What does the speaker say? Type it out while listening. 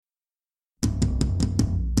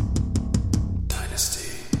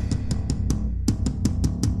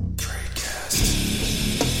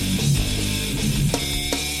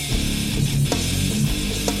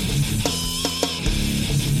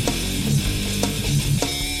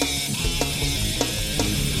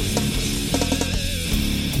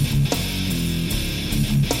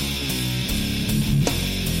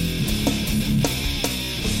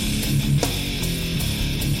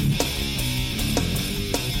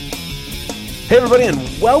Hey everybody, and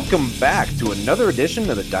welcome back to another edition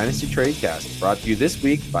of the Dynasty Tradecast, brought to you this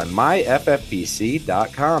week by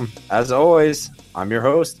myffpc.com. As always, I'm your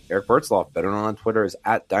host, Eric Bertzloff, better known on Twitter as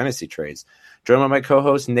 @DynastyTrades. Joined by my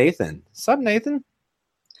co-host, Nathan. What's up, Nathan?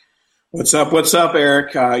 What's up,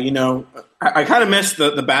 Eric? I kind of missed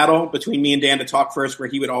the battle between me and Dan to talk first, where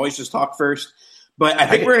he would always just talk first. But I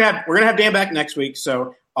think we're gonna have Dan back next week,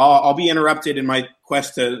 so I'll be interrupted in my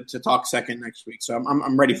quest to talk second next week. So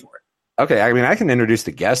I'm ready for it. Okay, I mean, I can introduce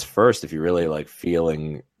the guest first if you're really like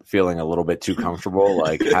feeling a little bit too comfortable,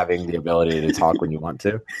 like having the ability to talk when you want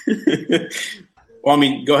to. Well, I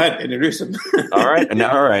mean, go ahead, introduce him. All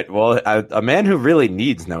right. Well, a man who really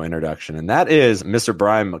needs no introduction, and that is Mr.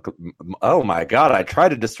 Brian. Oh my God, I tried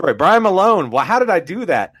to destroy Brian Malone. Well, how did I do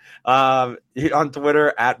that? On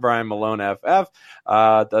Twitter @BrianMaloneFF,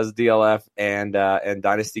 does DLF and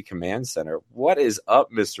Dynasty Command Center. What is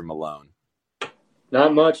up, Mr. Malone?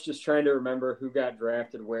 Not much, just trying to remember who got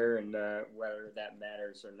drafted where and whether that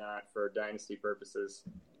matters or not for Dynasty purposes.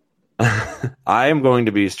 I am going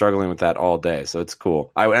to be struggling with that all day, so it's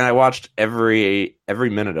cool. I watched every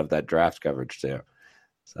minute of that draft coverage too.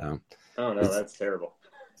 So, oh no, that's terrible.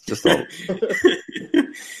 Just a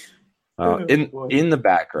in the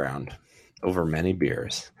background over many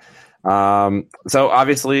beers. So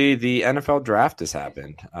obviously the NFL draft has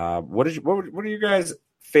happened. What are you guys'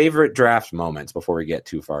 favorite draft moments before we get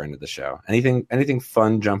too far into the show? Anything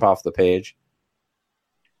fun jump off the page?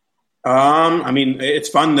 I mean, it's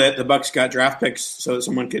fun that the Bucs got draft picks so that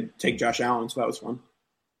someone could take Josh Allen, so that was fun.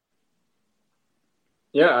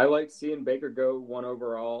 Yeah, I liked seeing Baker go 1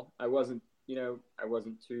 overall. I wasn't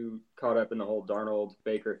too caught up in the whole Darnold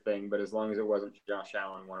Baker thing, but as long as it wasn't Josh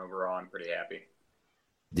Allen 1 overall, I'm pretty happy.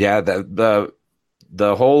 Yeah, the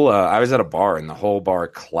whole I was at a bar and the whole bar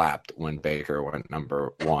clapped when Baker went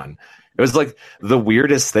number 1. It was like the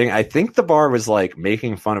weirdest thing. I think the bar was like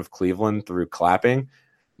making fun of Cleveland through clapping.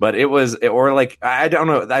 But I don't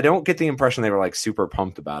know. I don't get the impression they were like super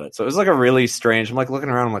pumped about it. So it was like a really strange. I'm like looking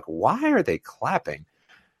around. I'm like, why are they clapping?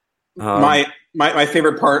 My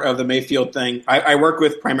favorite part of the Mayfield thing. I work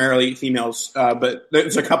with primarily females, but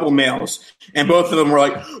there's a couple males, and both of them were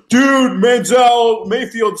like, "Dude, Manziel,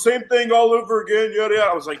 Mayfield, same thing all over again." Yada yada.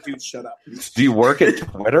 I was like, "Dude, shut up." Do you work at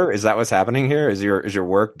Twitter? Is that what's happening here? Is your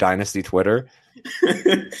work Dynasty Twitter?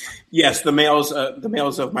 Yes, the males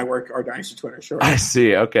of my work are Dynasty Twitter. Sure. I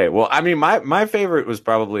see. Okay. Well, I mean, my favorite was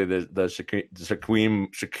probably the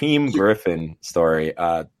Shaquem Griffin story.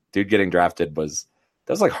 Dude getting drafted was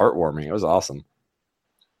like heartwarming. It was awesome.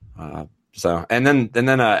 And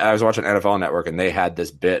then I was watching NFL Network and they had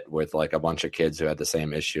this bit with like a bunch of kids who had the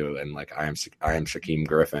same issue and like I am Shaquem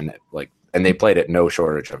Griffin, like, and they played it no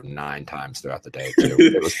shortage of 9 times throughout the day too.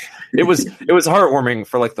 It was heartwarming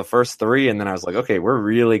for like the first 3, and then I was like, okay, we're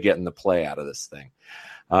really getting the play out of this thing.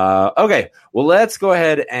 Okay, well, let's go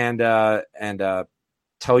ahead and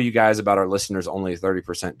tell you guys about our listeners only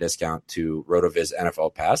 30% discount to RotoViz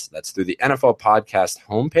NFL Pass. That's through the NFL Podcast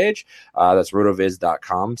homepage. That's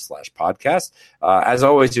rotoviz.com/podcast. As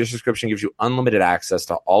always, your subscription gives you unlimited access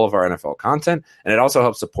to all of our NFL content, and it also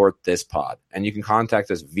helps support this pod. And you can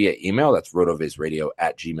contact us via email. That's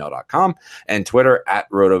rotovizradio@gmail.com and Twitter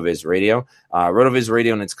 @rotovizradio. RotoViz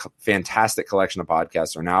Radio and its fantastic collection of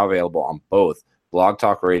podcasts are now available on both Blog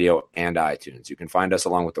Talk Radio, and iTunes. You can find us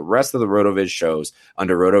along with the rest of the RotoViz shows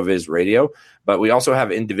under RotoViz Radio, but we also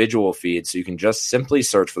have individual feeds, so you can just simply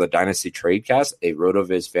search for the Dynasty Tradecast, a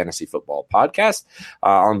RotoViz fantasy football podcast,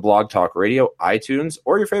 on Blog Talk Radio, iTunes,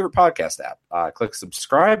 or your favorite podcast app. Click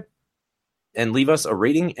subscribe and leave us a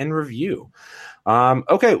rating and review.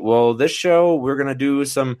 Okay, well, this show, we're going to do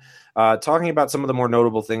some talking about some of the more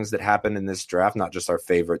notable things that happened in this draft, not just our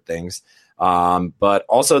favorite things. But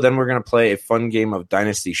also then we're going to play a fun game of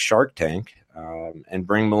Dynasty Shark Tank and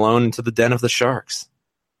bring Malone into the den of the sharks.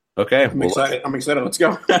 Okay. I'm excited. Let's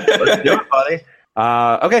go. Let's do it, buddy.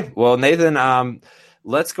 Okay. Well, Nathan,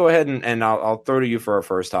 let's go ahead and I'll throw to you for our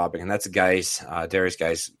first topic, and that's Geis. Darius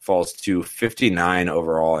Geis falls to 59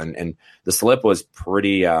 overall, and the slip was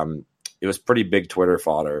pretty it was pretty big Twitter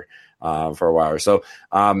fodder for a while. So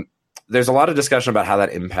there's a lot of discussion about how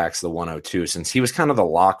that impacts the 102, since he was kind of the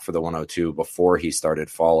lock for the 102 before he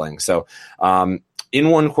started falling. So in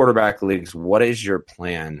one quarterback leagues, what is your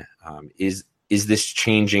plan? Is this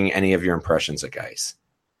changing any of your impressions of Geis?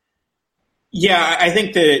 Yeah, I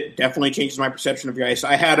think that it definitely changes my perception of Geis.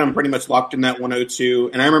 I had him pretty much locked in that 102,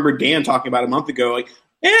 and I remember Dan talking about a month ago, like,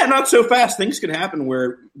 not so fast. Things could happen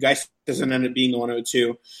where Geis doesn't end up being the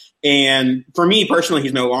 102. And for me personally,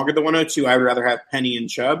 he's no longer the 102. I would rather have Penny and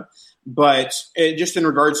Chubb. But just in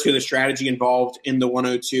regards to the strategy involved in the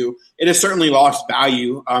 102, it has certainly lost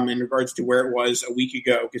value in regards to where it was a week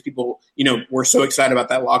ago because people, were so excited about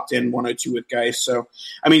that locked-in 102 with Geis. So,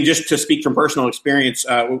 I mean, just to speak from personal experience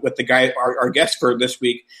with the guy, our guest for this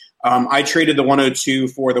week, I traded the 102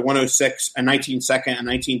 for the 106, a 19 second, a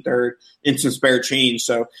 19 third, and some spare change.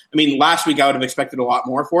 So, I mean, last week I would have expected a lot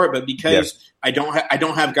more for it, but because I don't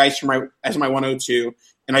have Geis as my 102,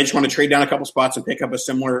 and I just want to trade down a couple spots and pick up a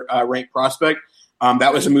similar ranked prospect,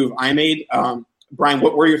 that was a move I made. Brian,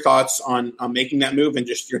 what were your thoughts on making that move, and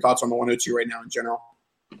just your thoughts on the 102 right now in general?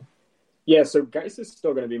 Yeah, so Geis is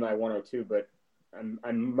still going to be my 102, but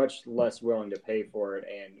I'm much less willing to pay for it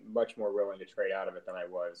and much more willing to trade out of it than I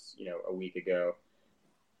was, a week ago.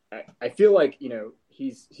 I feel like,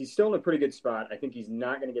 he's still in a pretty good spot. I think he's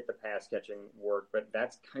not going to get the pass catching work, but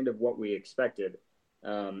that's kind of what we expected.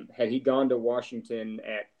 Had he gone to Washington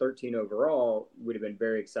at 13 overall, we'd have been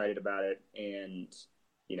very excited about it. And,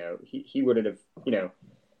 he would have,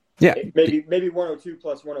 maybe 102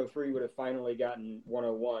 plus 103 would have finally gotten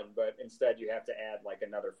 101, but instead you have to add like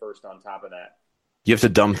another first on top of that. You have to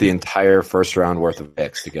dump the entire first round worth of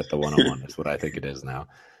picks to get the 101 is what I think it is now.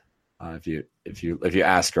 If you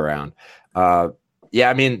ask around. I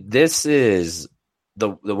mean, this is the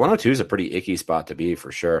 102 is a pretty icky spot to be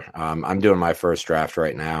for sure. I'm doing my first draft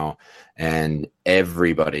right now, and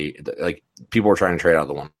everybody, like, people were trying to trade out of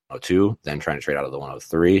the 102, then trying to trade out of the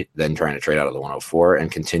 103, then trying to trade out of the 104,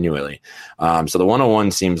 and continually. So the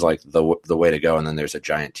 101 seems like the way to go, and then there's a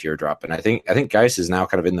giant teardrop. And I think Geis is now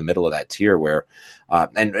kind of in the middle of that tier where, I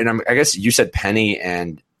guess you said Penny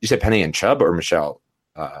and Chubb or Michelle.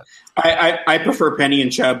 I prefer Penny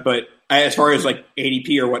and Chubb, but as far as like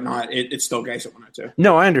ADP or whatnot, it's still Geis at 102.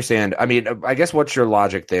 No, I understand. I mean, I guess what's your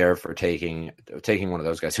logic there for taking one of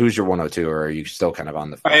those guys? Who's your 102, or are you still kind of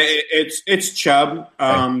on the fence? It's Chubb,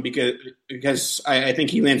 because I think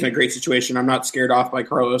he lands in a great situation. I'm not scared off by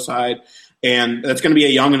Carlos Hyde, and that's going to be a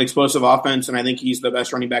young and explosive offense, and I think he's the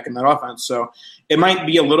best running back in that offense. So it might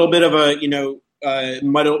be a little bit of a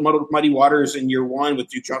muddy waters in year one with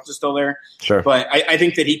Duke Johnson still there. Sure. But I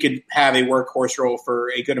think that he could have a workhorse role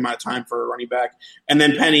for a good amount of time for a running back. And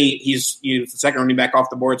then Penny, he's the second running back off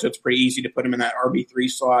the board, so it's pretty easy to put him in that RB3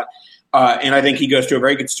 slot. And I think he goes to a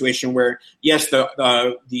very good situation where, yes,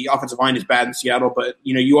 the offensive line is bad in Seattle, but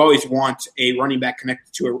you always want a running back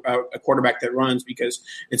connected to a quarterback that runs, because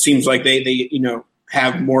it seems like they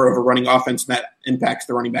have more of a running offense, and that impacts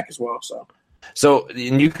the running back as well. So,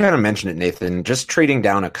 and you kind of mentioned it, Nathan, just trading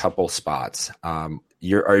down a couple spots.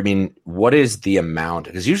 What is the amount?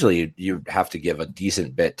 Because usually you have to give a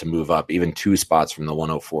decent bit to move up, even 2 spots from the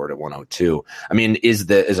 104 to 102. I mean, is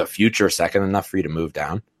a future second enough for you to move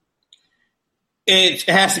down? It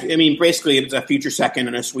has to be. I mean, basically, it's a future second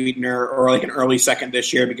and a sweetener, or like an early second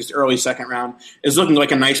this year, because the early second round is looking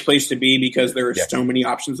like a nice place to be because there are so many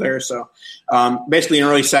options there. So basically an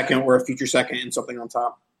early second or a future second and something on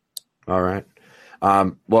top. All right.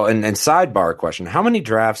 Well, and sidebar question, how many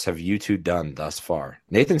drafts have you two done thus far?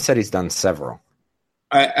 Nathan said he's done several.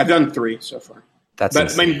 I've done 3 so far. That's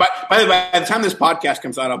but I mean, by the time this podcast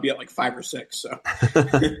comes out, I'll be at like 5 or 6. So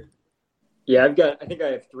yeah, I think I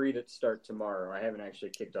have 3 that start tomorrow. I haven't actually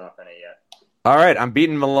kicked off any yet. All right. I'm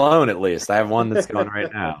beating Malone at least. I have one that's going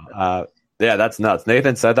right now. Yeah, that's nuts.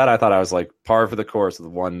 Nathan said that. I thought I was like par for the course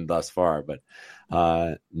with 1 thus far, but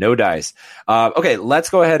no dice. Okay, let's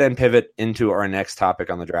go ahead and pivot into our next topic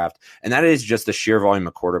on the draft, and that is just the sheer volume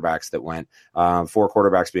of quarterbacks that went. 4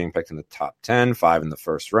 quarterbacks being picked in the top 10, 5 in the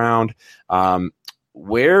first round. And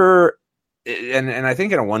I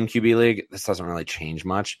think in a 1 QB league, this doesn't really change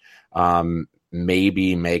much.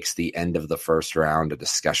 Maybe makes the end of the first round a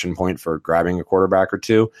discussion point for grabbing a quarterback or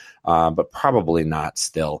 2, but probably not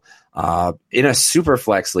still. In a super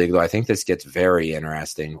flex league, though, I think this gets very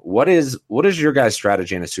interesting. What is your guys'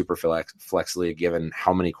 strategy in a super flex league, given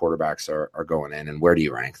how many quarterbacks are going in, and where do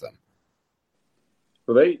you rank them?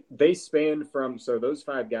 Well, they span from, so those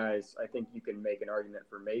 5 guys, I think you can make an argument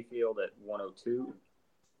for Mayfield at 102,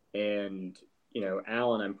 and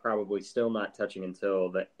Allen, I'm probably still not touching until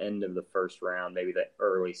the end of the first round, maybe the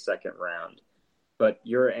early second round. But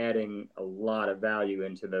you're adding a lot of value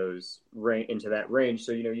into that range.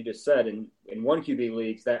 So, you just said in 1 QB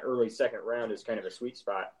leagues, that early second round is kind of a sweet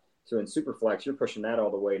spot. So in Superflex, you're pushing that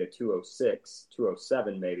all the way to 206,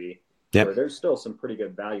 207 maybe, where there's still some pretty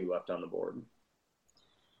good value left on the board.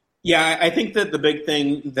 Yeah, I think that the big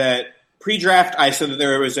thing that pre-draft, I said that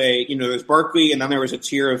there was there's Barkley, and then there was a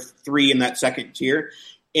tier of 3 in that second tier.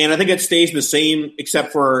 And I think it stays the same,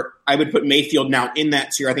 except for I would put Mayfield now in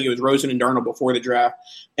that tier. I think it was Rosen and Darnold before the draft.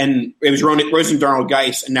 And it was Rosen, Darnold,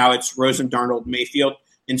 Geis, and now it's Rosen, Darnold, Mayfield.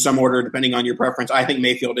 in some order, depending on your preference. I think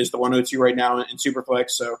Mayfield is the 102 right now in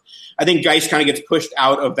Superflex. So I think Geis kind of gets pushed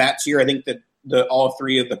out of that tier. I think that all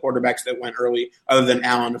three of the quarterbacks that went early, other than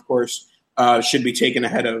Allen, of course, should be taken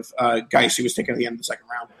ahead of Geis, who was taken at the end of the second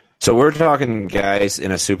round. So we're talking guys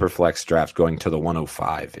in a Superflex draft going to the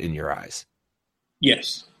 105 in your eyes.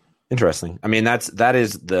 Yes. Interesting. I mean, that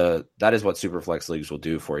is what Superflex leagues will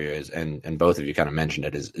do for you and both of you kind of mentioned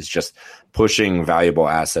it is just pushing valuable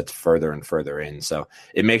assets further and further in. So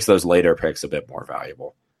it makes those later picks a bit more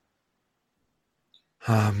valuable.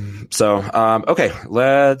 Okay,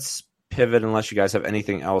 let's pivot unless you guys have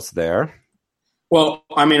anything else there. Well,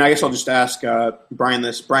 I mean, I guess I'll just ask Brian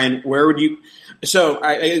this. Brian, where would you – so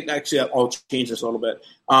I'll change this a little bit.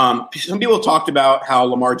 Some people talked about how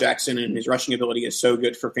Lamar Jackson and his rushing ability is so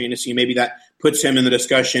good for fantasy. Maybe that puts him in the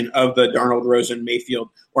discussion of the Darnold, Rosen, Mayfield,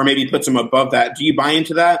 or maybe puts him above that. Do you buy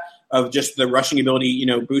into that of just the rushing ability,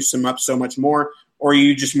 boosts him up so much more? Or are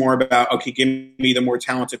you just more about, okay, give me the more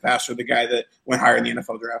talented passer, the guy that went higher in the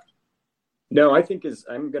NFL draft? No, I think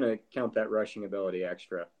I'm going to count that rushing ability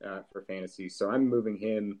extra for fantasy. So I'm moving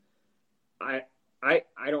him. I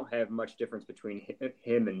don't have much difference between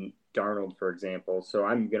him and Darnold, for example. So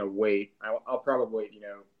I'm going to wait. I'll probably,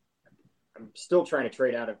 I'm still trying to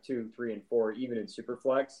trade out of 2, 3, and 4, even in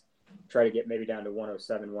Superflex. Try to get maybe down to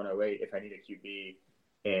 107, 108 if I need a QB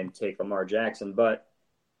and take Lamar Jackson. But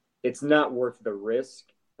it's not worth the risk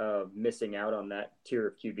of missing out on that tier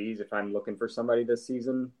of QBs if I'm looking for somebody this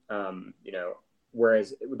season.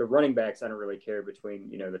 Whereas with the running backs, I don't really care between,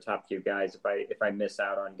 the top few guys. If I miss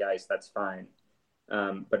out on guys, that's fine.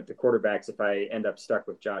 But at the quarterbacks, if I end up stuck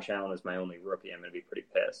with Josh Allen as my only rookie, I'm going to be pretty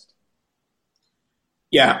pissed.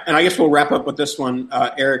 Yeah, and I guess we'll wrap up with this one.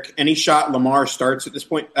 Eric, any shot Lamar starts at this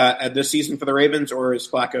point at this season for the Ravens, or does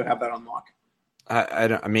Flacco have that on lock?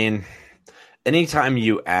 I mean, anytime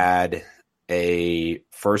you add a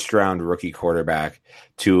first-round rookie quarterback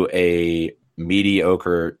to a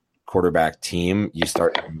mediocre quarterback team, you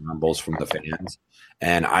start getting rumbles from the fans.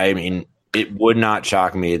 And I mean, it would not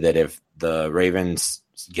shock me that if the Ravens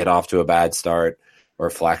get off to a bad start or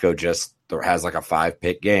Flacco just has like a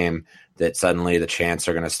 5-pick game, that suddenly the chants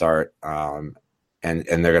are going to start and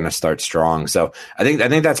they're going to start strong. So I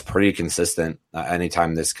think that's pretty consistent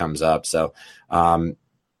anytime this comes up. So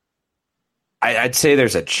I'd say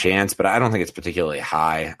there's a chance, but I don't think it's particularly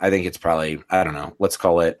high. I think it's probably, I don't know, let's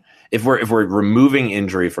call it, if we're removing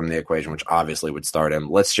injury from the equation, which obviously would start him,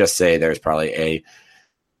 let's just say there's probably a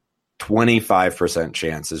 25%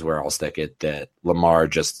 chance is where I'll stick it, that Lamar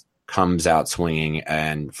just comes out swinging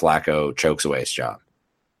and Flacco chokes away his job.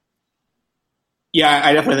 Yeah,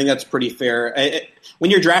 I definitely think that's pretty fair.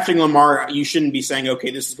 When you're drafting Lamar, you shouldn't be saying,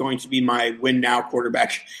 okay, this is going to be my win-now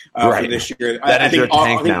quarterback for this year. That is your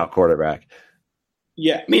tank-now quarterback.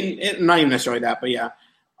 Yeah, I mean, not even necessarily that, but yeah.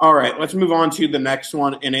 All right, let's move on to the next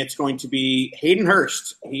one, and it's going to be Hayden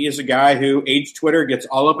Hurst. He is a guy who Age Twitter gets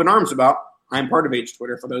all up in arms about. I'm part of Age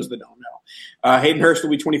Twitter, for those that don't know. Hayden Hurst will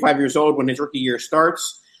be 25 years old when his rookie year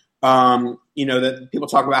starts. That people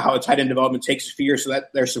talk about how a tight end development takes a few years, so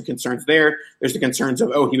that there's some concerns there. There's the concerns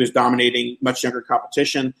of, he was dominating much younger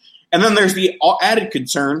competition. And then there's the added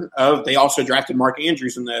concern of they also drafted Mark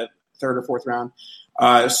Andrews in the 3rd or 4th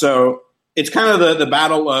round. So it's kind of the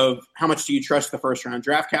battle of how much do you trust the first-round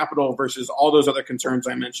draft capital versus all those other concerns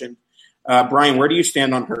I mentioned. Brian, where do you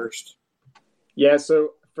stand on Hurst? Yeah,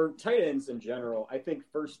 so for tight ends in general, I think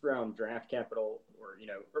first-round draft capital or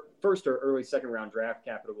first or early second-round draft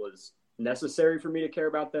capital is necessary for me to care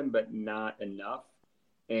about them, but not enough.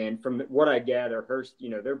 And from what I gather, Hurst,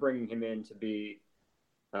 they're bringing him in to be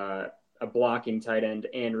a blocking tight end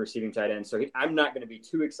and receiving tight end. So I'm not going to be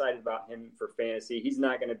too excited about him for fantasy. He's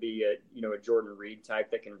not going to be a Jordan Reed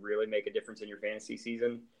type that can really make a difference in your fantasy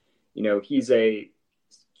season. He's a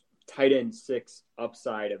tight end 6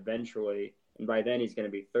 upside eventually, and by then he's going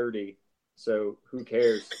to be 30. So who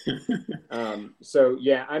cares? So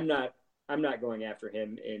yeah, I'm not going after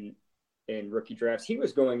him in rookie drafts. He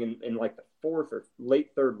was going in like the 4th or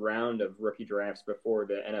late 3rd round of rookie drafts before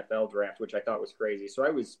the NFL draft, which I thought was crazy. So I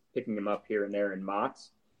was picking him up here and there in mocks.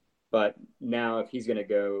 But now if he's going to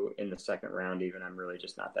go in the 2nd round even, I'm really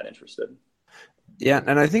just not that interested. Yeah,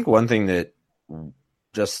 and I think one thing that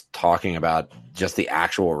just talking about just the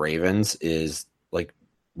actual Ravens is like,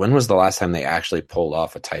 when was the last time they actually pulled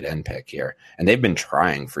off a tight end pick here? And they've been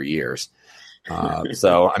trying for years.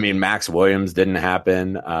 So, I mean, Max Williams didn't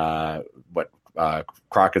happen.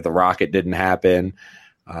 Crockett the Rocket didn't happen.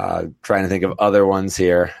 Trying to think of other ones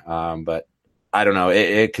here. But I don't know.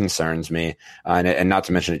 It concerns me. And not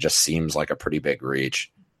to mention, it just seems like a pretty big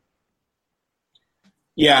reach.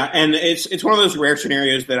 Yeah, and it's one of those rare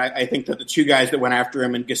scenarios that I think that the two guys that went after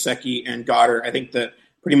him, and Gesicki and Goddard, I think that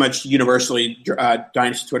pretty much universally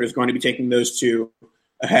Dynasty Twitter is going to be taking those two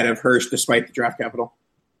ahead of Hurst despite the draft capital.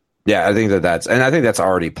 Yeah, I think that's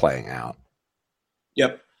already playing out.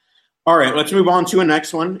 Yep. All right, let's move on to a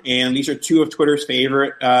next one. And these are two of Twitter's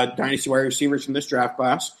favorite Dynasty wide receivers from this draft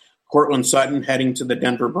class. Cortland Sutton heading to the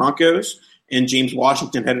Denver Broncos, and James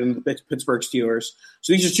Washington heading to the Pittsburgh Steelers.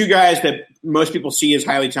 So these are two guys that most people see as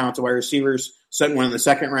highly talented wide receivers. Sutton went in the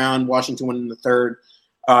second round, Washington went in the third.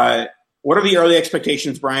 What are the early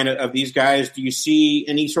expectations, Brian, of these guys? Do you see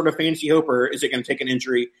any sort of fantasy hope, or is it going to take an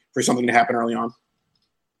injury for something to happen early on?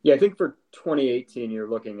 Yeah, I think for 2018, you're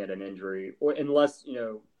looking at an injury, or unless,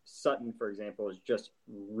 Sutton, for example, is just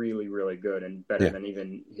really, really good and better than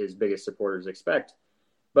even his biggest supporters expect.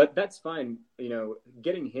 But that's fine.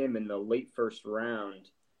 Getting him in the late first round,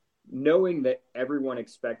 knowing that everyone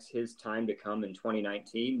expects his time to come in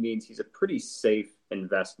 2019 means he's a pretty safe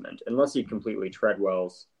investment. Unless he completely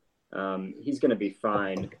Treadwells, he's going to be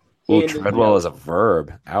fine. Oh, Treadwell is a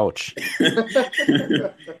verb. Ouch.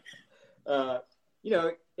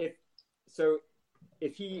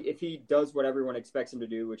 If he does what everyone expects him to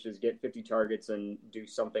do, which is get 50 targets and do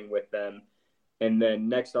something with them, and then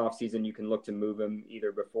next offseason you can look to move him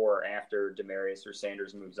either before or after Demaryius or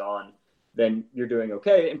Sanders moves on, then you're doing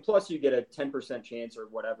okay. And plus you get a 10% chance or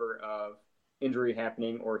whatever of injury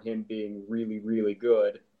happening or him being really, really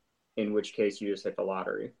good, in which case you just hit the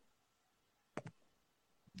lottery.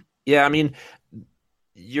 Yeah, I mean,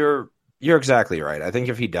 you're exactly right. I think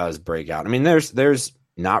if he does break out, I mean, there's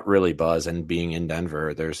not really buzz, and being in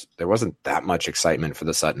Denver, there wasn't that much excitement for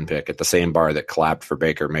the Sutton pick at the same bar that clapped for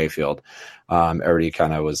Baker Mayfield. Everybody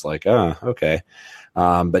kind of was like, oh, okay.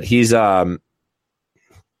 But he's got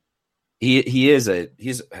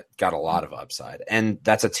a lot of upside, and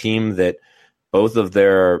that's a team that both of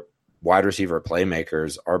their wide receiver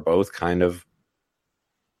playmakers are both kind of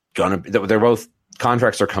they're both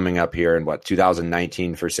contracts are coming up here in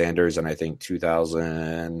 2019 for Sanders, and I think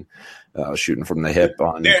 2000 shooting from the hip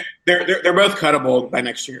on. They're both cuttable by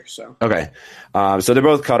next year. So okay, so they're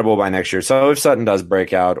both cuttable by next year. So if Sutton does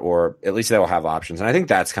break out, or at least they'll have options, and I think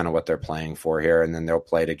that's kind of what they're playing for here. And then they'll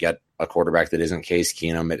play to get a quarterback that isn't Case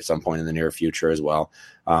Keenum at some point in the near future as well.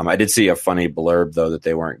 I did see a funny blurb though that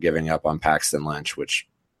they weren't giving up on Paxton Lynch, which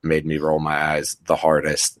made me roll my eyes the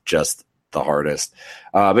hardest.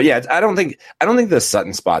 But yeah, I don't think the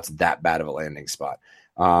Sutton spot's that bad of a landing spot.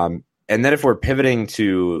 And then if we're pivoting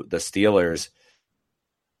to the Steelers,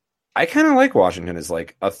 I kind of like Washington as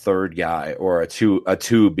like a third guy or a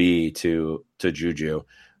 2B to Juju.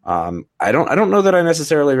 I don't know that I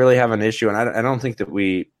necessarily really have an issue, and I don't think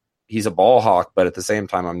that he's a ball hawk, but at the same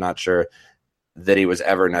time, I'm not sure that he was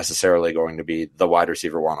ever necessarily going to be the wide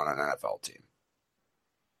receiver one on an NFL team.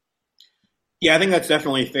 Yeah, I think that's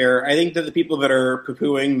definitely fair. I think that the people that are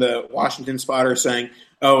poo-pooing the Washington spot are saying,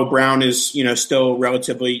 "Oh, Brown is still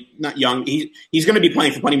relatively not young. He's going to be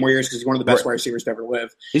playing for plenty more years because he's one of the best wide receivers to ever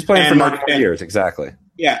live. He's playing for 4 years, exactly.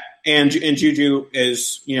 Yeah, and Juju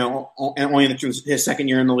is only in his second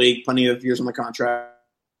year in the league, plenty of years on the contract.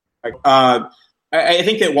 I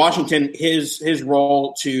think that Washington, his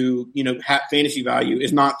role to have fantasy value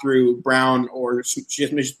is not through Brown or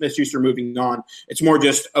Smith-Schuster moving on. It's more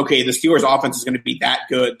just the Steelers' offense is going to be that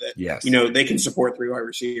good that they can support 3 wide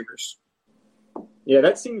receivers. Yeah,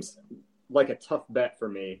 that seems like a tough bet for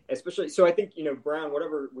me, especially. So I think Brown,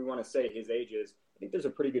 whatever we want to say his age is, I think there's a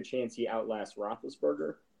pretty good chance he outlasts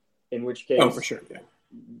Roethlisberger. In which case, for sure, yeah.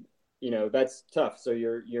 That's tough. So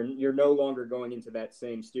you're no longer going into that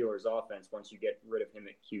same Steelers offense once you get rid of him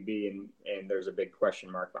at QB, and there's a big question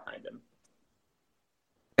mark behind him.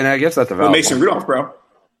 And I guess that's the valid Mason Rudolph, bro.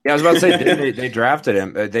 Yeah, I was about to say they drafted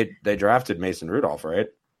him. They drafted Mason Rudolph, right?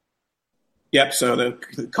 Yep. So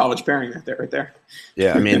the college pairing right there.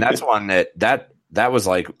 Yeah, I mean that's one that was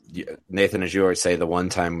like Nathan, as you always say, the one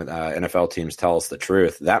time NFL teams tell us the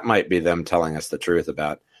truth. That might be them telling us the truth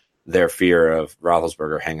about their fear of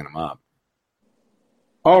Roethlisberger hanging them up.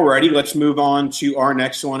 All righty, let's move on to our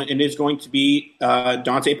next one, and it's going to be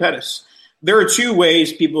Dante Pettis. There are 2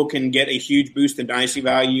 ways people can get a huge boost in dynasty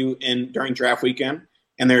value during draft weekend,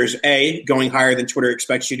 and there's A, going higher than Twitter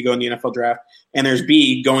expects you to go in the NFL draft, and there's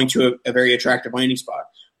B, going to a very attractive landing spot.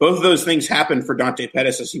 Both of those things happened for Dante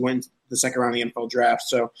Pettis as he went the second round of the NFL draft.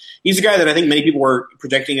 So he's a guy that I think many people were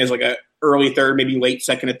projecting as like a early third, maybe late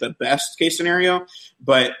second at the best case scenario.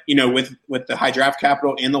 But, with the high draft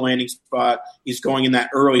capital and the landing spot, he's going in that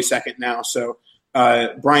early second now. So,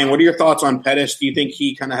 Brian, what are your thoughts on Pettis? Do you think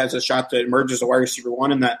he kind of has a shot to emerge as a wide receiver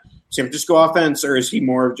one in that San Francisco offense, or is he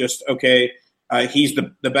more of just, he's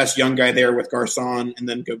the best young guy there with Garcon and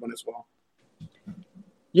then Goodwin as well.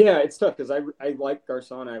 Yeah, it's tough because I like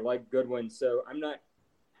Garcon, I like Goodwin, so I'm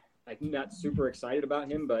not super excited about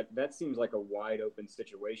him, but that seems like a wide open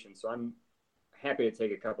situation. So I'm happy to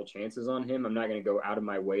take a couple chances on him. I'm not going to go out of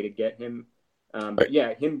my way to get him. But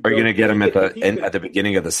yeah, him. Are you going to get him at the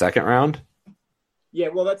beginning of the second round? Yeah,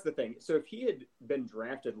 well, that's the thing. So if he had been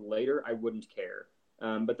drafted later, I wouldn't care.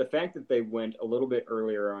 But the fact that they went a little bit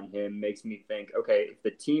earlier on him makes me think, okay, if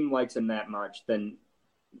the team likes him that much, then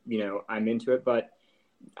I'm into it. But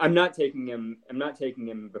I'm not taking him. I'm not taking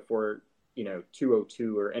him before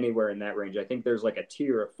 202 or anywhere in that range. I think there's like a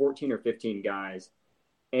tier of 14 or 15 guys.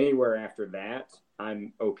 Anywhere after that,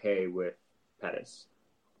 I'm okay with Pettis.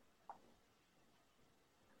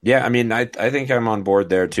 Yeah, I mean, I think I'm on board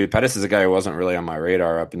there too. Pettis is a guy who wasn't really on my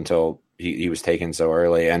radar up until he was taken so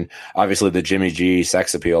early, and obviously the Jimmy G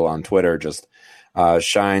sex appeal on Twitter just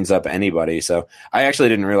shines up anybody. So I actually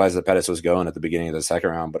didn't realize that Pettis was going at the beginning of the second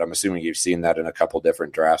round, but I'm assuming you've seen that in a couple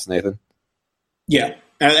different drafts, Nathan. Yeah,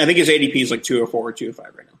 I think his ADP is like 204 or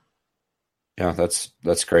 205 right now. Yeah,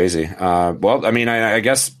 that's crazy. Well, I mean, I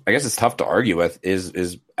guess it's tough to argue with.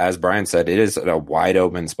 Is as Brian said, it is a wide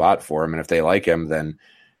open spot for him, and if they like him, then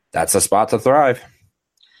that's a spot to thrive.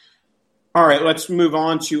 All right, let's move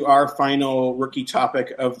on to our final rookie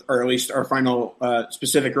topic or at least our final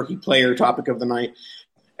specific rookie player topic of the night,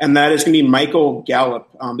 and that is going to be Michael Gallup.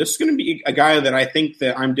 This is going to be a guy that I think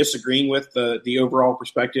that I'm disagreeing with the overall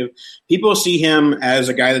perspective. People see him as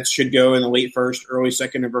a guy that should go in the late first, early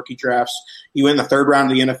second of rookie drafts. He went in the third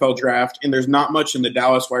round of the NFL draft, and there's not much in the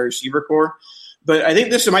Dallas wide receiver core. But I think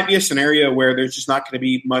this might be a scenario where there's just not going to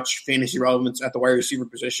be much fantasy relevance at the wide receiver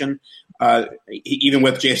position, even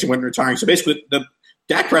with Jason Witten retiring. So basically,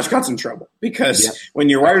 Dak Prescott's in trouble because when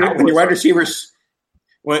your wide receivers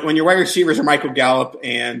are Michael Gallup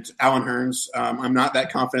and Allen Hurns, I'm not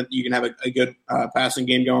that confident that you can have a good passing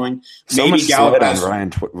game going. So maybe Gallup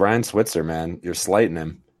on Ryan Switzer, man, you're slighting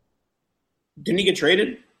him. Didn't he get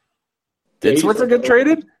traded? Did Switzer get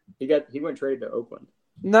traded? He went traded to Oakland.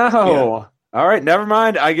 No. Yeah. All right, never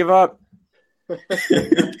mind. I give up.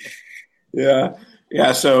 Yeah.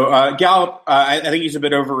 So Gallup, I think he's a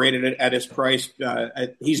bit overrated at his price.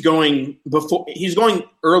 He's going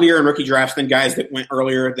earlier in rookie drafts than guys that went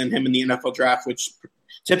earlier than him in the NFL draft, which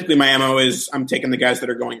typically my MO is I'm taking the guys that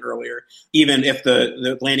are going earlier, even if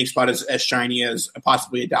the landing spot is as shiny as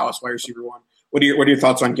possibly a Dallas wide receiver one. What are your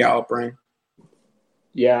thoughts on Gallup, Brian?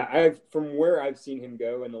 Yeah, from where I've seen him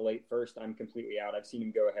go in the late first, I'm completely out. I've seen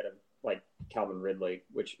him go ahead of like Calvin Ridley,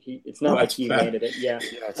 which it's not like he landed it. Yeah,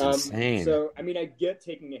 that's insane. So I mean, I get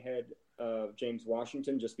taking ahead of James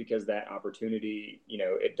Washington just because that opportunity,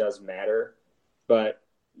 it does matter. But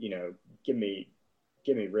give me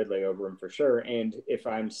Ridley over him for sure. And if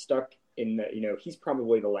I'm stuck in that, he's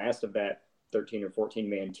probably the last of that 13 or 14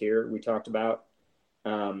 man tier we talked about.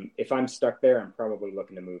 If I'm stuck there, I'm probably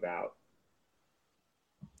looking to move out.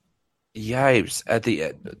 Yipes! At the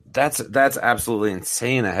end, that's absolutely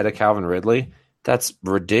insane. Ahead of Calvin Ridley, that's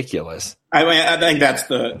ridiculous. I think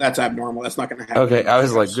that's abnormal. That's not going to happen. Okay, I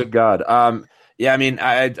was like, good God. Yeah, I mean,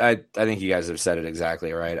 I think you guys have said it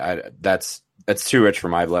exactly right. That's too rich for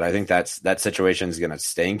my blood. I think that situation is going to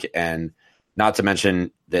stink, and not to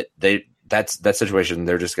mention that that situation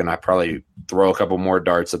they're just going to probably throw a couple more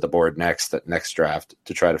darts at the board next draft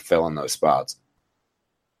to try to fill in those spots.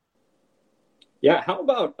 Yeah, how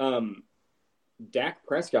about Dak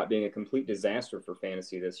Prescott being a complete disaster for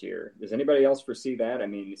fantasy this year? Does anybody else foresee that? I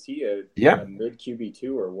mean, is he a mid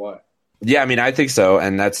QB2 or what? Yeah, I mean, I think so,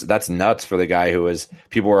 and that's nuts for the guy who was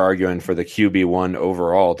people were arguing for the QB1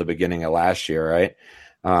 overall at the beginning of last year, right?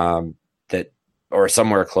 That or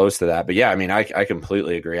somewhere close to that. But yeah, I mean, I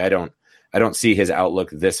completely agree. I don't see his outlook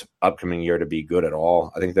this upcoming year to be good at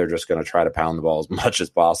all. I think they're just going to try to pound the ball as much as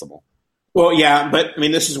possible. Well, yeah, but I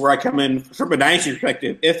mean, this is where I come in from a dynasty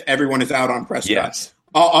perspective. If everyone is out on Prescott, yes.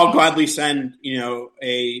 I'll gladly send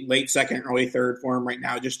a late second, early third for him right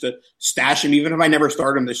now just to stash him, even if I never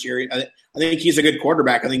start him this year. I think he's a good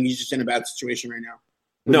quarterback. I think he's just in a bad situation right now.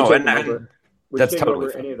 That's totally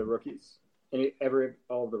over any of the rookies,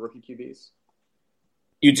 all of the rookie QBs.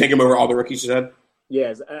 You'd take him over all the rookies, you said?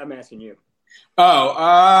 Yes, I'm asking you.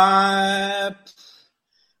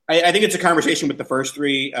 I think it's a conversation with the first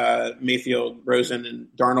three, Mayfield, Rosen, and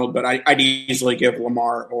Darnold, but I'd easily give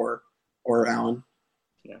Lamar or Allen.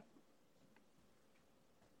 Yeah.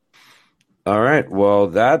 All right. Well,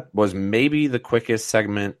 that was maybe the quickest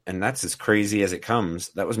segment, and that's as crazy as it comes.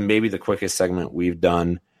 That was maybe the quickest segment we've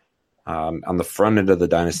done on the front end of the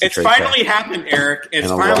Dynasty. It's finally happened, Eric. It's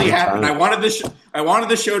finally happened. I wanted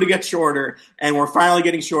the show to get shorter, and we're finally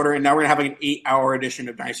getting shorter, and now we're going to have an 8-hour edition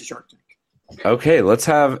of Dynasty Shark Tank. Okay, let's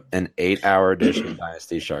have an 8-hour edition of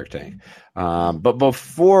Dynasty Shark Tank. But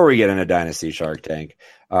before we get into Dynasty Shark Tank,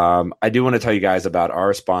 I do want to tell you guys about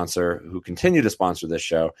our sponsor who continue to sponsor this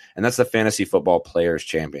show, and that's the Fantasy Football Players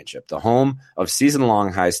Championship, the home of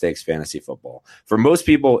season-long high-stakes fantasy football. For most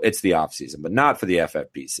people, it's the offseason, but not for the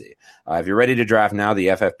FFPC. If you're ready to draft now, the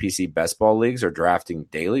FFPC Best Ball Leagues are drafting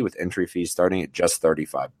daily with entry fees starting at just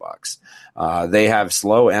 $35. They have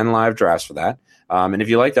slow and live drafts for that. And if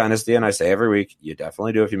you like Dynasty, and I say every week, you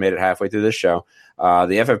definitely do if you made it halfway through this show, the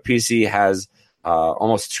FFPC has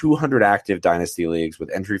almost 200 active Dynasty leagues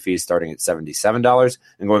with entry fees starting at $77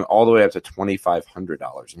 and going all the way up to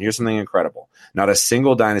 $2,500. And here's something incredible. Not a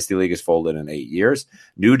single Dynasty league is folded in 8 years.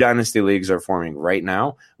 New Dynasty leagues are forming right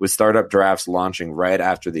now with startup drafts launching right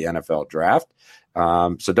after the NFL draft.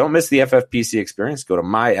 So don't miss the FFPC experience. Go to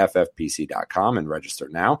myffpc.com and register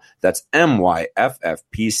now. That's myffpc.com,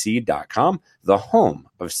 the home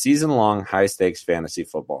of season-long high-stakes fantasy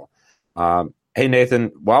football. Hey,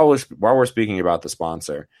 Nathan, while we're speaking about the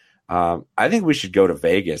sponsor, I think we should go to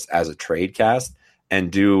Vegas as a Tradecast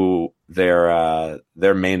and do their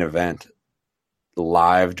main event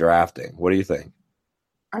live drafting. What do you think?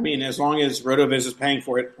 I mean, as long as RotoViz is paying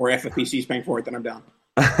for it or FFPC is paying for it, then I'm down.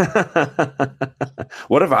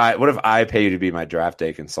 What if I pay you to be my draft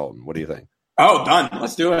day consultant? What do you think? Oh, done.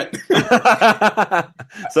 Let's do it.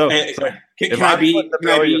 Can I be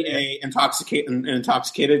an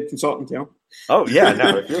intoxicated consultant too? Oh yeah,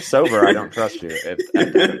 no. If you're sober, I don't trust you. There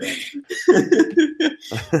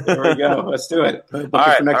we go. Let's do it. All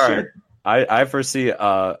right. I foresee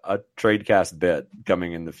a Tradecast bit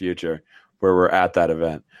coming in the future where we're at that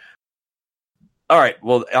event. All right.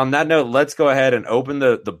 Well, on that note, let's go ahead and open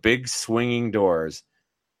the big swinging doors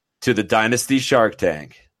to the Dynasty Shark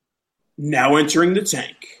Tank. Now entering the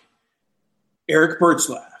tank, Eric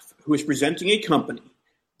Bertzlaff, who is presenting a company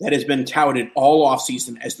that has been touted all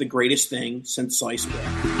offseason as the greatest thing since sliced bread.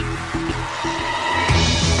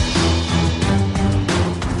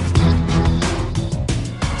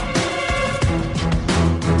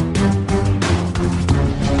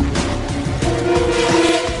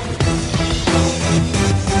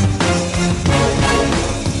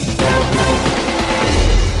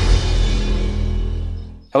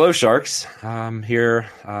 Hello, Sharks. I'm here,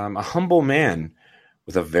 a humble man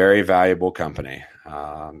with a very valuable company.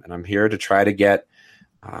 And I'm here to try to get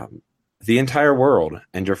the entire world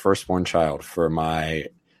and your firstborn child for my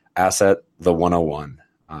asset, the 101.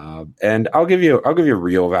 And I'll give you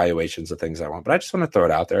real valuations of things I want, but I just want to throw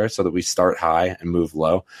it out there so that we start high and move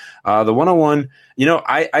low. The 101,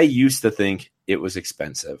 I used to think it was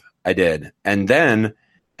expensive. I did. And then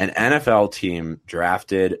an NFL team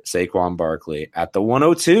drafted Saquon Barkley at the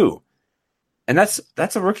 102. And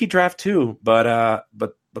that's a rookie draft too, but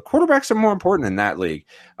the quarterbacks are more important in that league.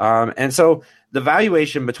 And so the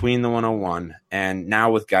valuation between the 101 and now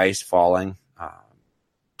with Geis falling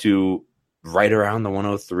to right around the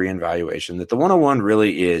 103 in valuation, that the 101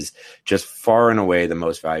 really is just far and away the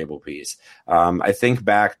most valuable piece. I think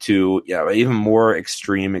back to even more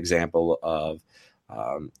extreme example of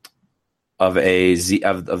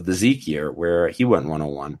the Zeke year where he went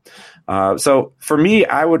 101. So for me,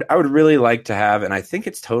 I would really like to have, and I think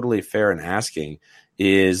it's totally fair in asking,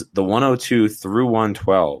 is the 102 through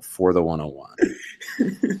 112 for the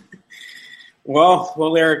 101.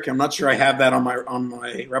 Well, Eric, I'm not sure I have that on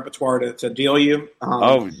my repertoire to deal you.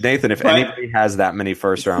 Nathan, if anybody has that many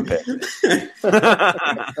first round picks,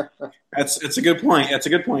 it's a good point. That's a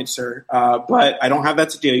good point, sir. But I don't have that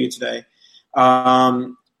to deal you today.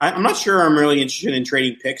 I'm not sure I'm really interested in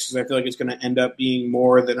trading picks because I feel like it's going to end up being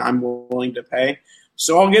more than I'm willing to pay.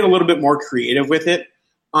 So I'll get a little bit more creative with it.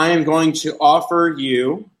 I am going to offer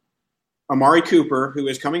you Amari Cooper, who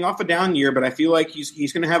is coming off a down year, but I feel like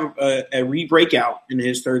he's going to have a re-breakout in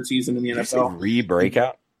his third season in the NFL.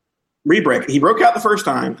 Re-breakout? Re-break. He broke out the first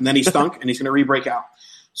time, and then he stunk, and he's going to re-break out.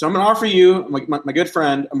 So I'm going to offer you, my good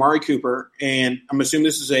friend, Amari Cooper, and I'm going to assume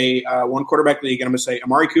this is a one-quarterback league, and I'm going to say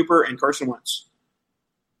Amari Cooper and Carson Wentz.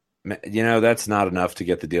 That's not enough to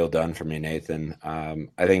get the deal done for me, Nathan. I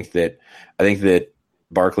think that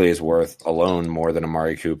Barkley is worth alone more than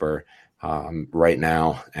Amari Cooper right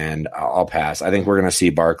now, and I'll pass. I think we're going to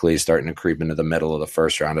see Barkley starting to creep into the middle of the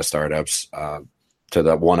first round of startups to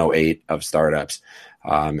the 108 of startups,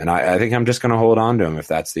 and I think I'm just going to hold on to him if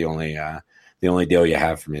that's the only deal you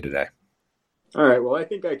have for me today. All right. Well, I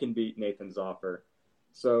think I can beat Nathan's offer.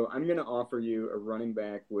 So I'm going to offer you a running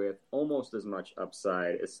back with almost as much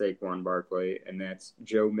upside as Saquon Barkley, and that's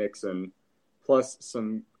Joe Mixon, plus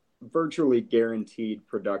some virtually guaranteed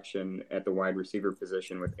production at the wide receiver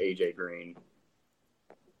position with A.J. Green.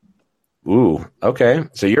 Ooh, okay.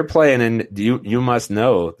 So you're playing in. You must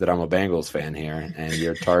know that I'm a Bengals fan here, and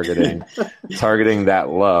you're targeting that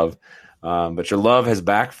love. But your love has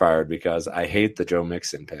backfired because I hate the Joe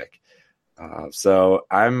Mixon pick. So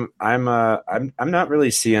I'm not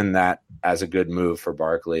really seeing that as a good move for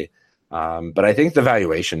Barkley. But I think the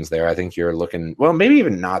valuation's there. I think you're looking, well, maybe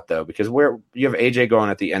even not though, because you have AJ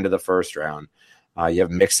going at the end of the first round. You have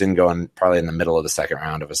Mixon going probably in the middle of the second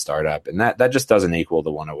round of a startup. And that just doesn't equal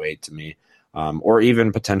the 108 to me. Or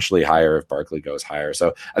even potentially higher if Barkley goes higher.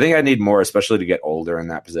 So I think I need more, especially to get older in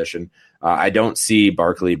that position. I don't see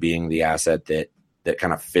Barkley being the asset that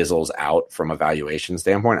kind of fizzles out from a valuation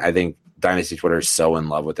standpoint. I think Dynasty Twitter is so in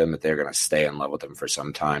love with him that they're going to stay in love with him for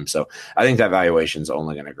some time. So I think that valuation is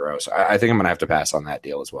only going to grow. So I think I'm going to have to pass on that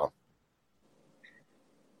deal as well.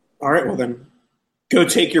 All right, well then, go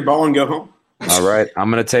take your ball and go home. All right,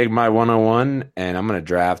 I'm going to take my 101 and I'm going to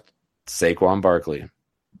draft Saquon Barkley.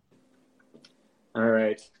 All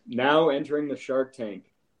right, now entering the Shark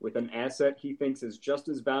Tank with an asset he thinks is just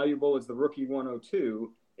as valuable as the rookie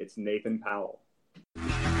 102, it's Nathan Powell.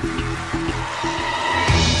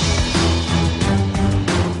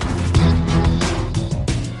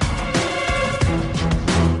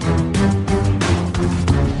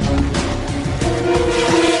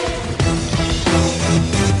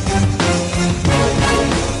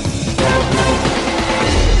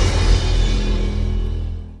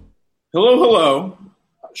 Hello,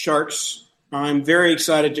 Sharks. I'm very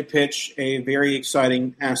excited to pitch a very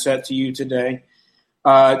exciting asset to you today.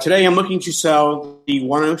 Today I'm looking to sell the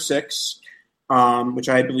 106, which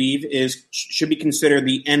I believe should be considered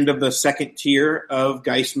the end of the second tier of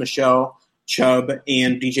Geis, Michelle, Chubb,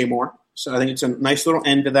 and DJ Moore. So I think it's a nice little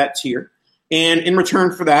end to that tier. And in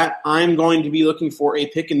return for that, I'm going to be looking for a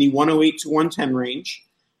pick in the 108 to 110 range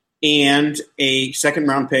and a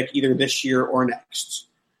second-round pick either this year or next.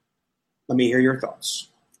 Let me hear your thoughts.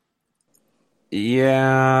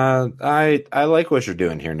 Yeah, I like what you're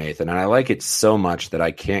doing here, Nathan, and I like it so much that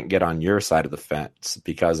I can't get on your side of the fence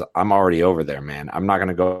because I'm already over there, man. I'm not going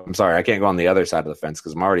to go. I'm sorry, I can't go on the other side of the fence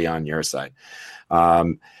because I'm already on your side. I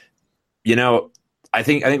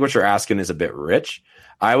think what you're asking is a bit rich.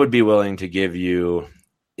 I would be willing to give you,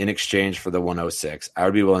 in exchange for the 106, I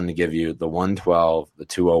would be willing to give you the 112, the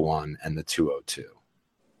 201, and the 202.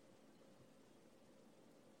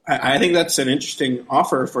 I think that's an interesting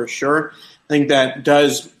offer for sure. I think that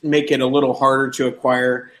does make it a little harder to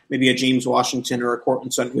acquire maybe a James Washington or a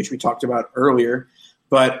Courtland Sutton, which we talked about earlier.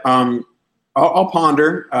 But I'll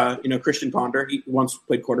ponder. Christian Ponder, he once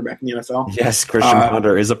played quarterback in the NFL. Yes, Christian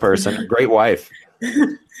Ponder is a person. A great wife.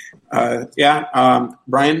 Brian,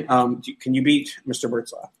 can you beat Mr.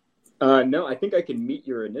 Bertzlaff? No, I think I can meet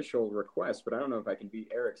your initial request, but I don't know if I can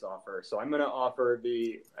beat Eric's offer. So I'm going to offer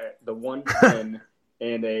the 110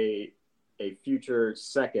 and a future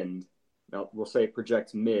second. Now, we'll say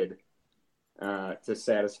projects mid to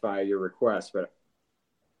satisfy your request, but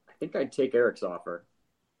I think I'd take Eric's offer.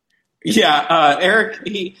 Yeah, Eric,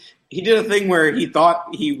 he did a thing where he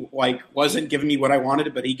thought he wasn't giving me what I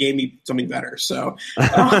wanted, but he gave me something better. So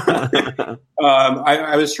I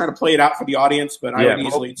was trying to play it out for the audience, but I would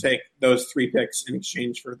easily take those three picks in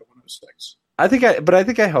exchange for the 106. I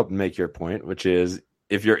think I helped make your point, which is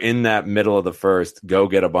if you're in that middle of the first, go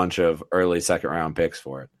get a bunch of early second round picks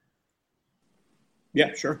for it.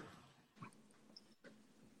 Yeah, sure.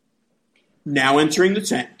 Now entering the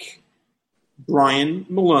tank, Brian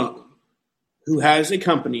Malone, who has a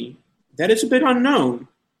company that is a bit unknown,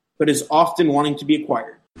 but is often wanting to be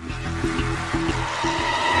acquired.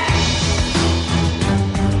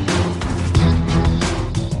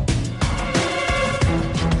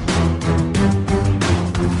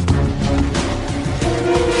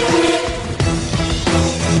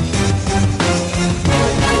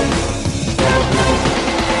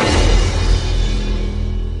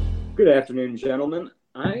 Good afternoon, gentlemen.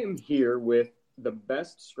 I am here with the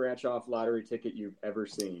best scratch-off lottery ticket you've ever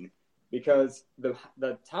seen because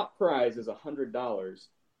the top prize is $100,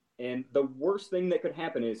 and the worst thing that could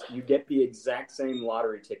happen is you get the exact same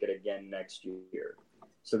lottery ticket again next year.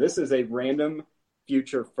 So this is a random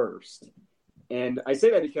future first. And I say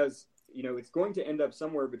that because, it's going to end up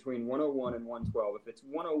somewhere between 101 and 112. If it's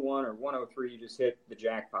 101 or 103, you just hit the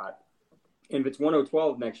jackpot. And if it's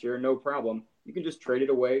 112 next year, no problem. You can just trade it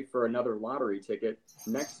away for another lottery ticket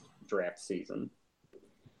next draft season.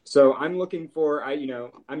 So I'm looking for,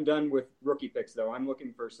 I'm done with rookie picks though. I'm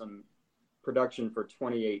looking for some production for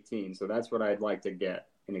 2018. So that's what I'd like to get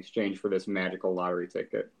in exchange for this magical lottery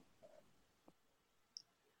ticket.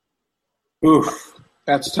 Oof,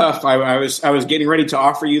 that's tough. I was getting ready to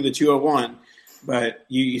offer you the 201, but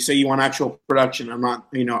you say you want actual production. I'm not.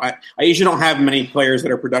 I usually don't have many players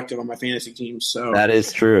that are productive on my fantasy teams. So that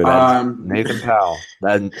is true. That's Nathan Powell.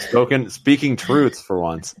 That speaking truths for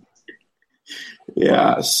once.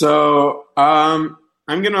 Yeah. So I'm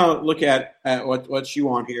gonna look at what you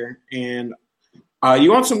want here, and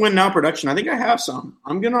you want some win now production. I think I have some.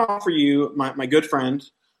 I'm gonna offer you my good friend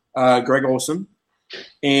Greg Olson.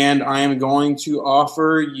 And I am going to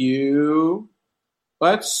offer you,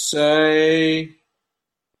 let's say,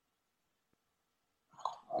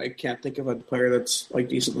 I can't think of a player that's like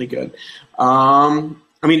decently good.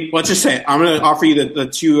 Let's just say it. I'm going to offer you the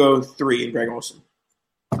 203 in Greg Olson.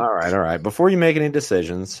 All right. Before you make any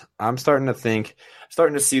decisions, I'm starting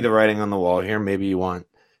to see the writing on the wall here. Maybe you want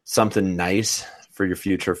something nice for your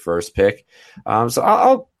future first pick. So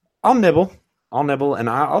I'll nibble, and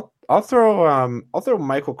I'll throw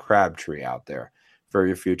Michael Crabtree out there for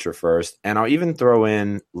your future first, and I'll even throw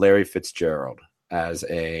in Larry Fitzgerald as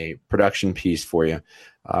a production piece for you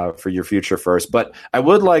for your future first. But I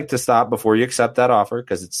would like to stop before you accept that offer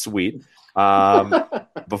because it's sweet.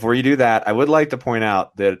 Before you do that, I would like to point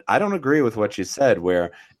out that I don't agree with what you said,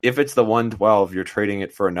 where if it's the 112, you're trading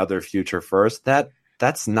it for another future first.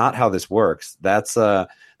 That's not how this works. That's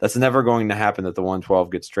never going to happen that the 112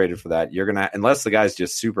 gets traded for that. You're going to, unless the guy's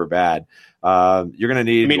just super bad, you're going to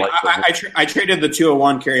need. I traded the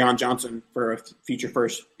 201 Kerryon Johnson for a future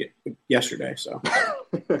first yesterday. So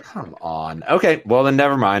come on. Okay. Well, then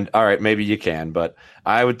never mind. All right. Maybe you can, but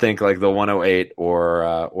I would think like the 108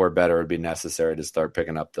 or better would be necessary to start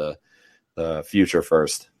picking up the future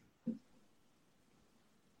first.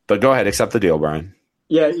 But go ahead. Accept the deal, Brian.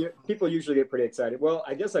 Yeah, people usually get pretty excited. Well,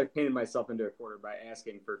 I guess I painted myself into a corner by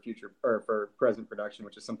asking for future or for present production,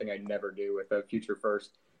 which is something I never do with a future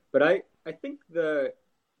first. But I think the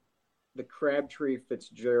Crabtree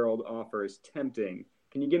Fitzgerald offer is tempting.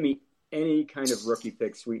 Can you give me any kind of rookie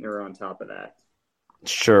pick sweetener on top of that?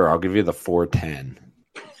 Sure, I'll give you the 410.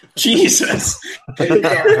 Jesus.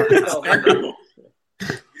 That's terrible.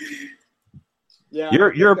 Yeah,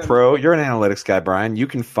 you're a pro. You're an analytics guy, Brian. You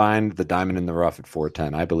can find the diamond in the rough at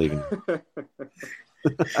 410. I believe in you.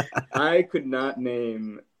 I could not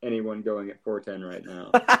name anyone going at 410 right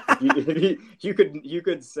now. You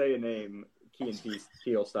could say a name, Key and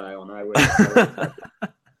Peele style, and I would.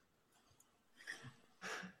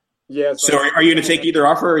 Yeah. So are you going to take either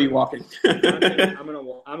offer, or are you walking? I'm gonna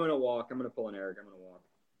walk. I'm gonna pull an Eric. I'm gonna walk.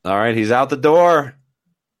 All right, he's out the door,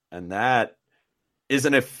 and that is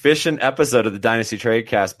an efficient episode of the Dynasty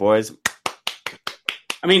Tradecast, boys.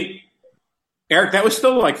 I mean, Eric, that was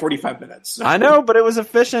still like 45 minutes. So. I know, but it was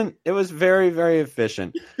efficient. It was very, very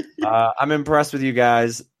efficient. I'm impressed with you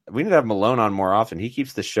guys. We need to have Malone on more often. He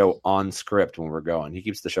keeps the show on script when we're going. He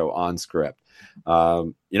keeps the show on script.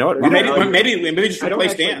 You know what? Maybe just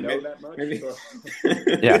replace Dan.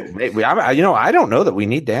 Yeah, I don't know that we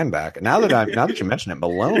need Dan back. Now that you mention it,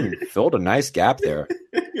 Malone filled a nice gap there.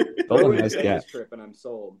 Vegas trip, and I'm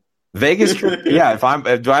sold. Vegas trip. Yeah.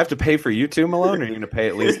 Do I have to pay for you too, Malone? Or are you going to pay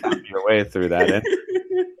at least half your way through that?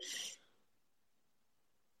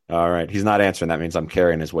 All right. He's not answering. That means I'm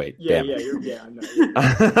carrying his weight. Yeah. Damn. Yeah. I'm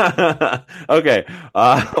not. Okay.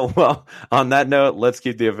 Well, on that note, let's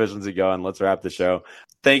keep the efficiency going. Let's wrap the show.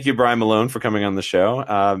 Thank you, Brian Malone, for coming on the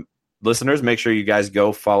show. Listeners, make sure you guys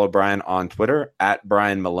go follow Brian on Twitter at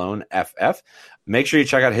Brian Malone FF. Make sure you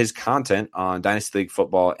check out his content on Dynasty League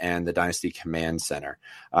Football and the Dynasty Command Center.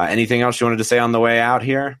 Anything else you wanted to say on the way out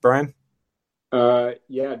here, Brian?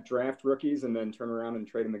 Yeah, draft rookies and then turn around and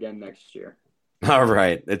trade them again next year. All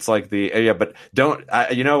right. It's like but don't,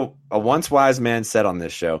 a once wise man said on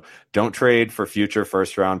this show, don't trade for future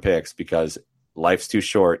first round picks because life's too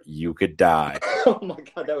short. You could die. Oh my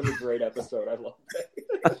God. That was a great episode. I love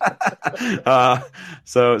that.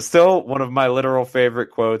 So still one of my literal favorite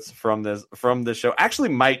quotes from this show. Actually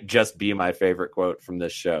might just be my favorite quote from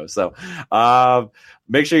this show. So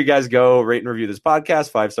make sure you guys go rate and review this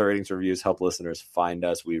podcast. 5-star ratings, reviews help listeners find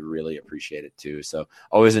us. We really appreciate it too. So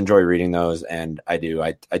always enjoy reading those. And I do.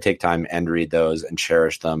 I take time and read those and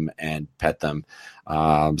cherish them and pet them.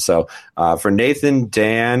 So for Nathan,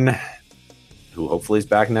 Dan, who hopefully is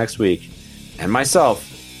back next week, and myself,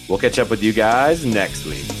 we'll catch up with you guys next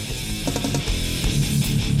week.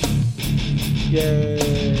 Yay!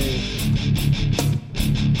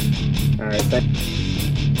 All right, thanks.